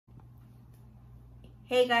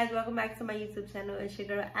Hey guys, welcome back to my YouTube channel. It's your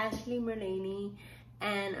girl Ashley Merlani,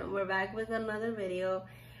 and we're back with another video.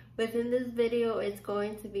 Within this video, it's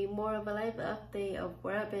going to be more of a life update of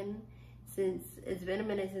where I've been since it's been a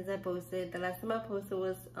minute since I posted. The last time I posted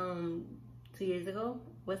was 2 years ago.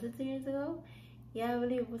 Was it 2 years ago? Yeah, I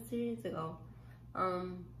believe it was 2 years ago.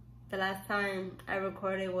 The last time I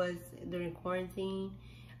recorded was during quarantine.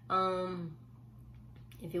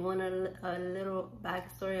 If you want a little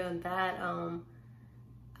backstory on that,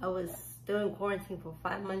 I was still in quarantine for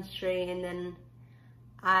 5 months straight, and then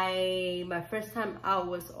my first time out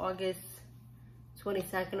was August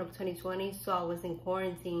 22nd of 2020, so I was in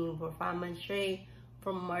quarantine for 5 months straight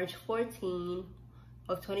from March 14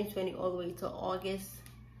 of 2020 all the way to August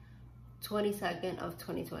 22nd of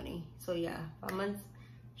 2020. So yeah, 5 months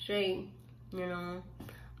straight, you know.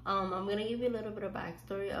 I'm gonna give you a little bit of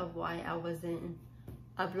backstory of why I wasn't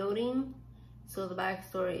uploading. So the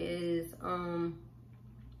backstory is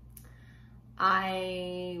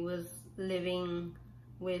I was living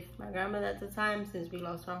with my grandmother at the time since we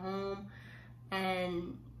lost our home,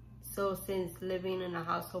 and so since living in a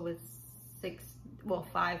household with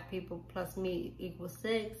 5 people plus me equals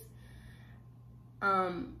 6,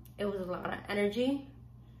 it was a lot of energy.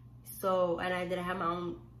 So, and I didn't have my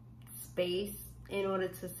own space in order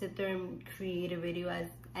to sit there and create a video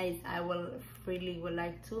as I would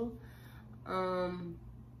like to. Not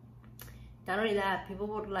only that, people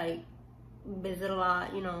would like visit a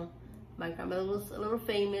lot, you know. My grandmother was a little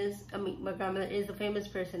famous. I mean, my grandmother is a famous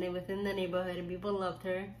person within the neighborhood, and people loved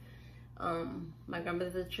her. My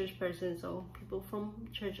grandmother's a church person, so people from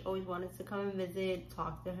church always wanted to come and visit,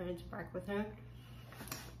 talk to her, interact with her.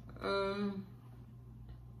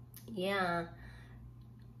 Yeah.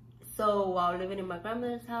 So while living in my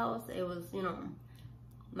grandmother's house, it was, you know,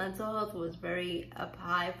 mental health was very up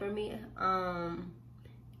high for me.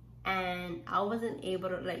 And I wasn't able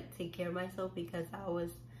to like take care of myself because I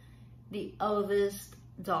was the eldest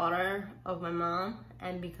daughter of my mom,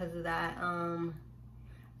 and because of that,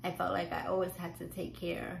 I felt like I always had to take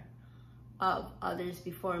care of others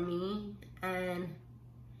before me. And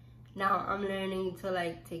now I'm learning to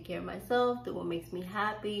like take care of myself, do what makes me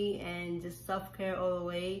happy, and just self-care all the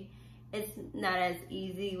way. It's not as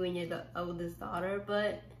easy when you're the eldest daughter,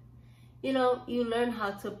 but you know, you learn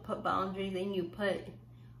how to put boundaries and you put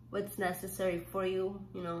what's necessary for you,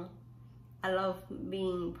 you know. I love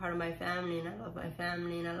being part of my family, and I love my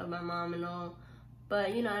family, and I love my mom and all.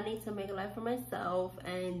 But, you know, I need to make a life for myself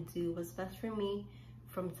and do what's best for me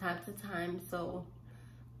from time to time. So,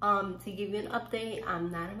 to give you an update, I'm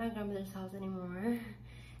not in my grandmother's house anymore.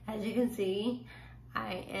 As you can see,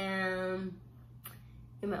 I am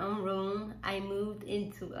in my own room. I moved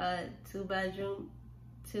into a 2-bedroom,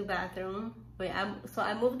 2-bathroom.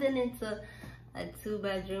 I moved into a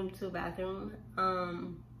 2-bedroom, 2-bathroom.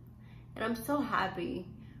 And I'm so happy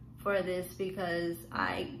for this because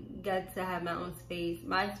I get to have my own space.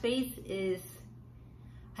 My space is,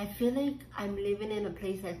 I feel like I'm living in a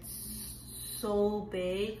place that's so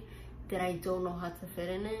big that I don't know how to fit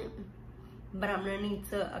in it. But I'm learning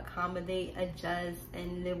to accommodate, adjust,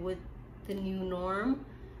 and live with the new norm.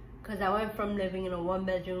 Because I went from living in a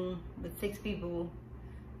 1-bedroom with 6 people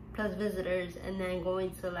plus visitors, and then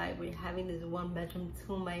going to like having this 1-bedroom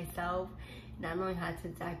to myself, not knowing how to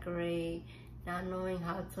decorate, not knowing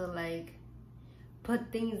how to like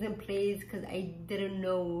put things in place because I didn't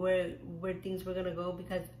know where things were gonna go,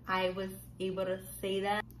 because I was able to say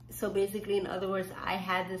that. So basically, in other words, I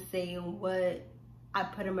had to say what I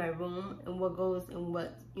put in my room and what goes and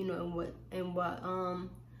what, you know, and what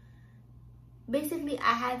basically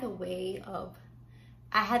I had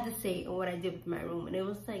to say what I did with my room, and it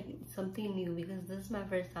was like something new because this is my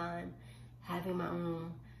first time having my own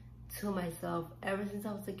room to myself. Ever since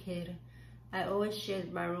I was a kid, I always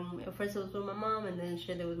shared my room. At first it was with my mom, and then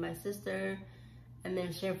shared it with my sister, and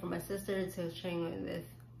then sharing from my sister to sharing it with,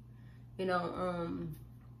 you know,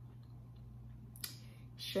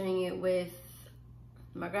 sharing it with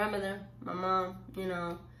my grandmother, my mom, you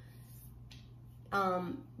know.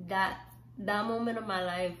 That moment of my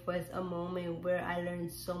life was a moment where I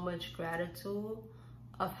learned so much gratitude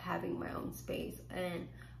of having my own space and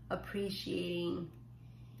appreciating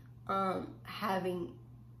having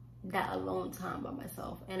that alone time by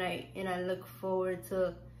myself. And I look forward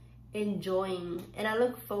to enjoying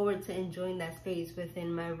that space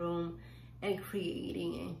within my room and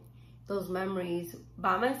creating those memories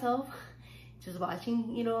by myself, just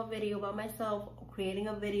watching, you know, a video by myself, creating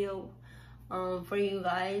a video for you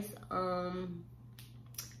guys. I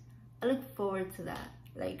look forward to that,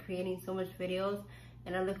 like creating so much videos,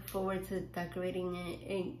 and I look forward to decorating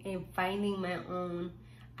it and finding my own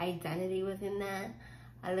identity within that.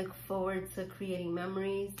 I look forward to creating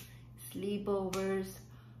memories, sleepovers,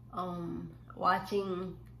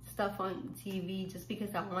 watching stuff on TV just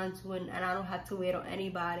because I want to, and I don't have to wait on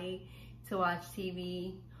anybody to watch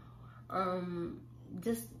TV.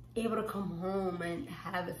 Just able to come home and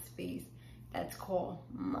have a space that's called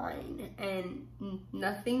mine, and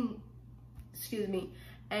nothing, excuse me,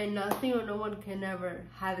 and nothing or no one can ever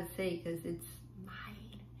have a say because it's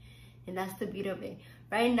mine. And that's the beauty of it.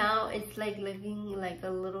 Right now it's like looking like a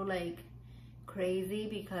little like crazy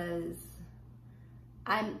because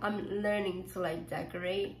I'm learning to like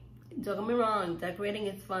decorate. Don't get me wrong, decorating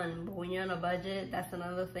is fun, but when you're on a budget, that's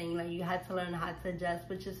another thing. Like, you had to learn how to adjust,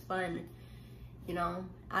 which is fun. You know,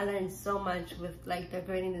 I learned so much with like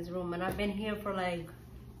decorating this room, and I've been here for like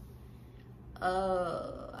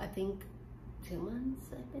I think 2 months.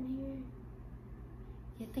 I've been here.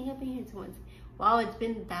 Yeah, I think I've been here 2 months. Wow, it's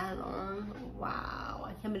been that long. Wow,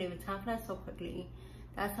 I can't believe it. Time flies so quickly.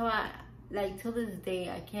 That's how I, like, till this day,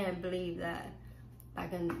 I can't believe that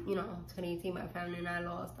back in, you know, 2018, my family and I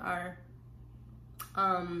lost our,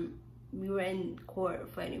 we were in court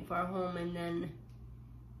fighting for our home, and then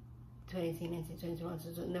 2018, 19,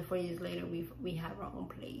 2021, and then 4 years later, we have our own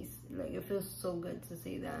place. Like, it feels so good to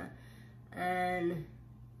say that, and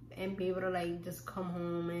be able to like just come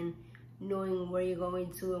home and knowing where you're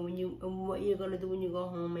going to and what you're gonna do when you go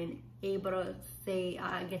home, and able to say,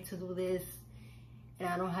 I get to do this, and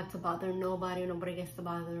I don't have to bother nobody. Nobody gets to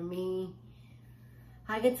bother me.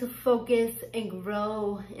 I get to focus and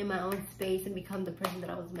grow in my own space and become the person that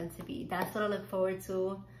I was meant to be. That's what I look forward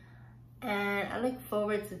to. And I look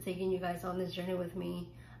forward to taking you guys on this journey with me.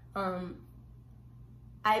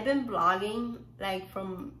 I've been blogging like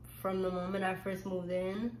from the moment I first moved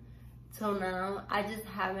in till now. I just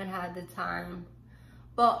haven't had the time.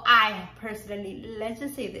 Well, I personally, let's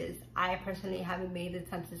just say this, I personally haven't made the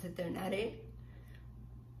time to sit there and edit.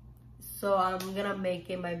 So I'm gonna make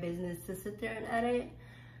it my business to sit there and edit.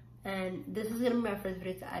 And this is gonna be my first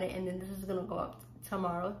video to edit, and then this is gonna go up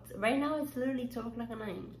tomorrow. Right now it's literally 12 o'clock at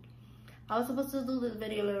night. I was supposed to do this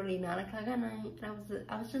video literally 9 o'clock at night, and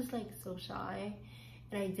I was just like so shy,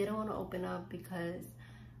 and I didn't want to open up because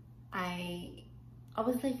I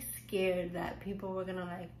was like scared that people were gonna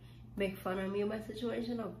like make fun of me in my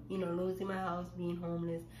situation of, you know, losing my house, being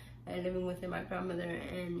homeless, and living with my grandmother.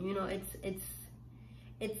 And you know,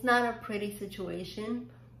 it's not a pretty situation,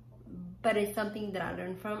 but it's something that I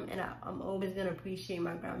learned from, and I'm always gonna appreciate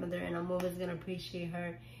my grandmother, and I'm always gonna appreciate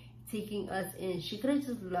her taking us in. She could have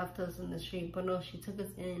just left us in the street, but no, she took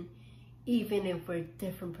us in, even if we're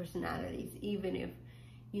different personalities, even if,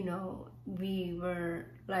 you know, we were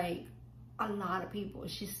like a lot of people,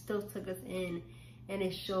 she still took us in. And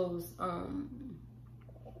it shows, and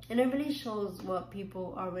it really shows what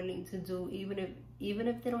people are willing to do, even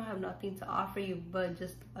if they don't have nothing to offer you but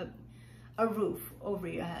just a roof over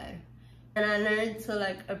your head. And I learned to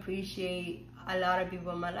like appreciate a lot of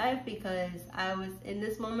people in my life, because I was in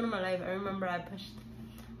this moment in my life. I remember I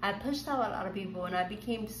pushed out a lot of people, and I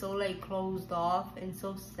became so like closed off and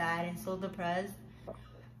so sad and so depressed.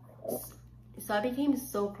 So I became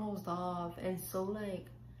so closed off and so like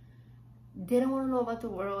didn't want to know about the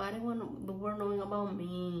world. I didn't want the world knowing about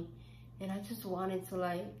me, and I just wanted to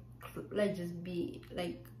like just be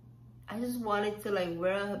like, I just wanted to like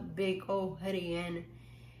wear a big old hoodie and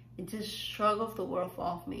just shrug off the world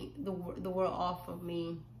off me, the world off of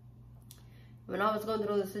me. When I was going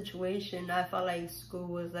through the situation, I felt like school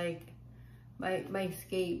was like my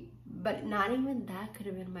escape, but not even that could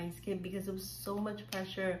have been my escape, because it was so much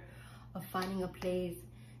pressure of finding a place,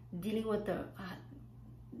 dealing with the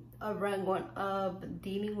a rent going up,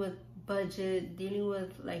 dealing with budget, dealing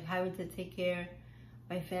with like having to take care of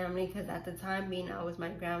my family, because at the time being I was my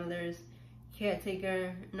grandmother's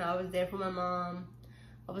caretaker, and I was there for my mom.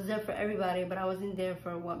 I was there for everybody, but I wasn't there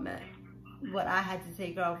for what I had to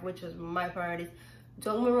take care of, which was my priorities.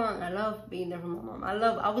 Don't get me wrong, I love being there for my mom.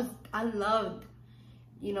 I loved,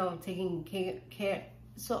 you know, taking care.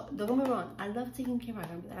 So don't get me wrong, I love taking care of my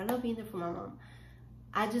grandmother. I love being there for my mom.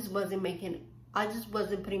 I just wasn't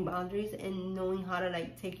putting boundaries and knowing how to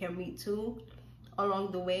like take care of me too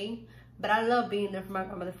along the way. But I love being there for my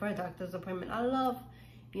grandmother for her doctor's appointment. I love,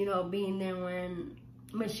 you know, being there when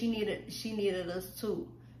she needed us too.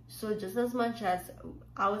 So just as much as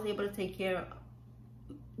I was able to take care,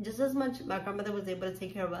 just as much my grandmother was able to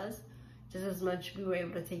take care of us, just as much we were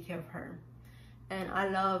able to take care of her. And I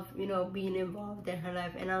love, you know, being involved in her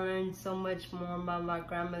life, and I learned so much more about my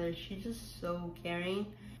grandmother. She's just so caring.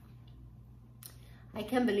 I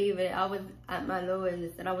can't believe it. I was at my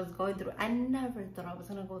lowest, and I was going through, I never thought I was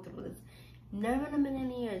going to go through this. Never in a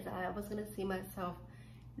million years I was going to see myself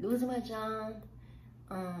losing my job,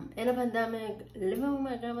 in a pandemic, living with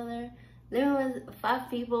my grandmother, living with 5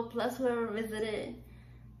 people plus whoever visited,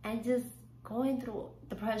 and just going through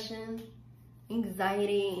depression,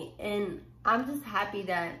 anxiety. And I'm just happy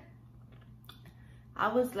that I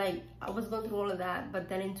was going through all of that. But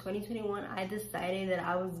then in 2021, I decided that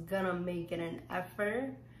I was gonna make it an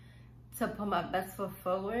effort to put my best foot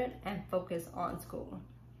forward and focus on school.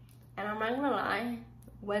 And I'm not gonna lie,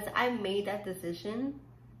 once I made that decision,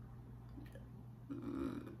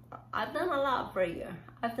 I've done a lot for a year.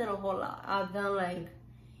 I've done a whole lot. I've done like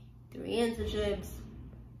 3 internships.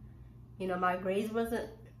 You know, my grades were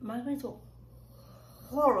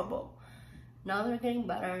horrible. Now they're getting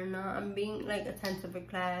better. Now I'm being like attentive in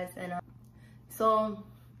class. And so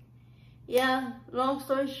yeah, long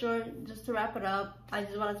story short, just to wrap it up, I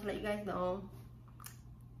just wanted to let you guys know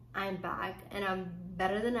I'm back and I'm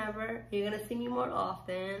better than ever. You're gonna see me more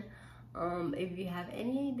often. If you have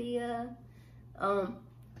any idea,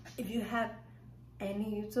 if you have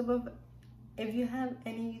any YouTube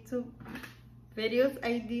videos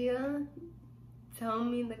idea, tell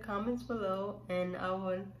me in the comments below, and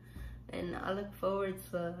I look forward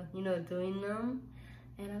to, you know, doing them.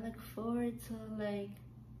 And I look forward to like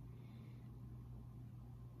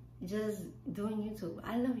just doing YouTube.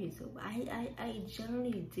 I love YouTube. I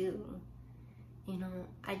generally do. You know,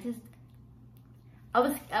 I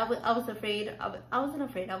was afraid. I wasn't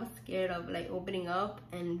afraid. I was scared of like opening up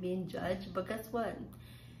and being judged. But guess what?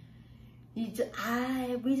 We just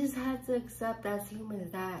have to accept as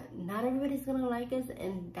humans that not everybody's gonna like us,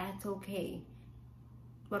 and that's okay.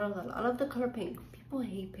 But I love the color pink. People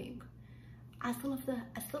hate pink. I still love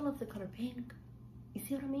the color pink. You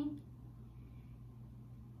see what I mean?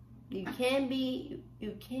 You can't be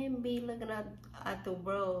looking at the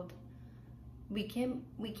world. We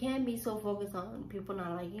can't be so focused on people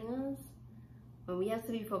not liking us, but we have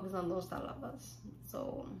to be focused on those that love us.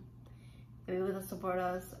 So the people that support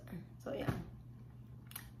us. So yeah.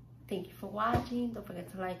 Thank you for watching. Don't forget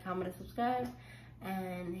to like, comment, and subscribe,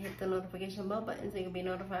 and hit the notification bell button so you can be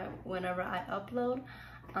notified whenever I upload.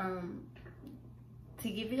 To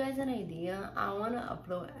give you guys an idea, I want to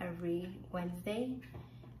upload every Wednesday.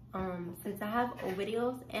 Since I have old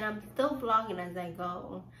videos, and I'm still vlogging as I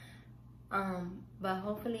go. But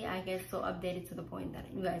hopefully I get so updated to the point that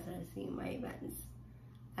you guys are seeing my events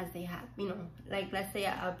as they happen. You know, like let's say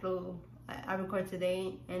I record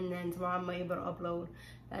today, and then tomorrow I'm able to upload.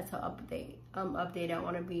 That's how updated I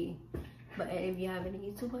want to be. But if you have any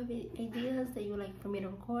YouTube ideas that you would like for me to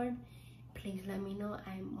record, please let me know.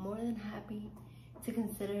 I'm more than happy to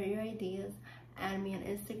consider your ideas. Add me on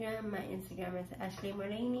Instagram. My Instagram is Ashley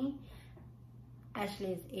Merlanie.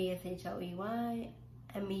 Ashley is ASHLEY.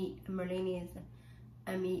 Merlanie is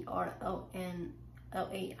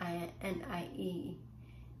MERLANLAINIE.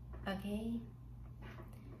 Okay?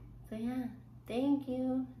 So yeah, thank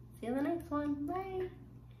you. See you in the next one. Bye.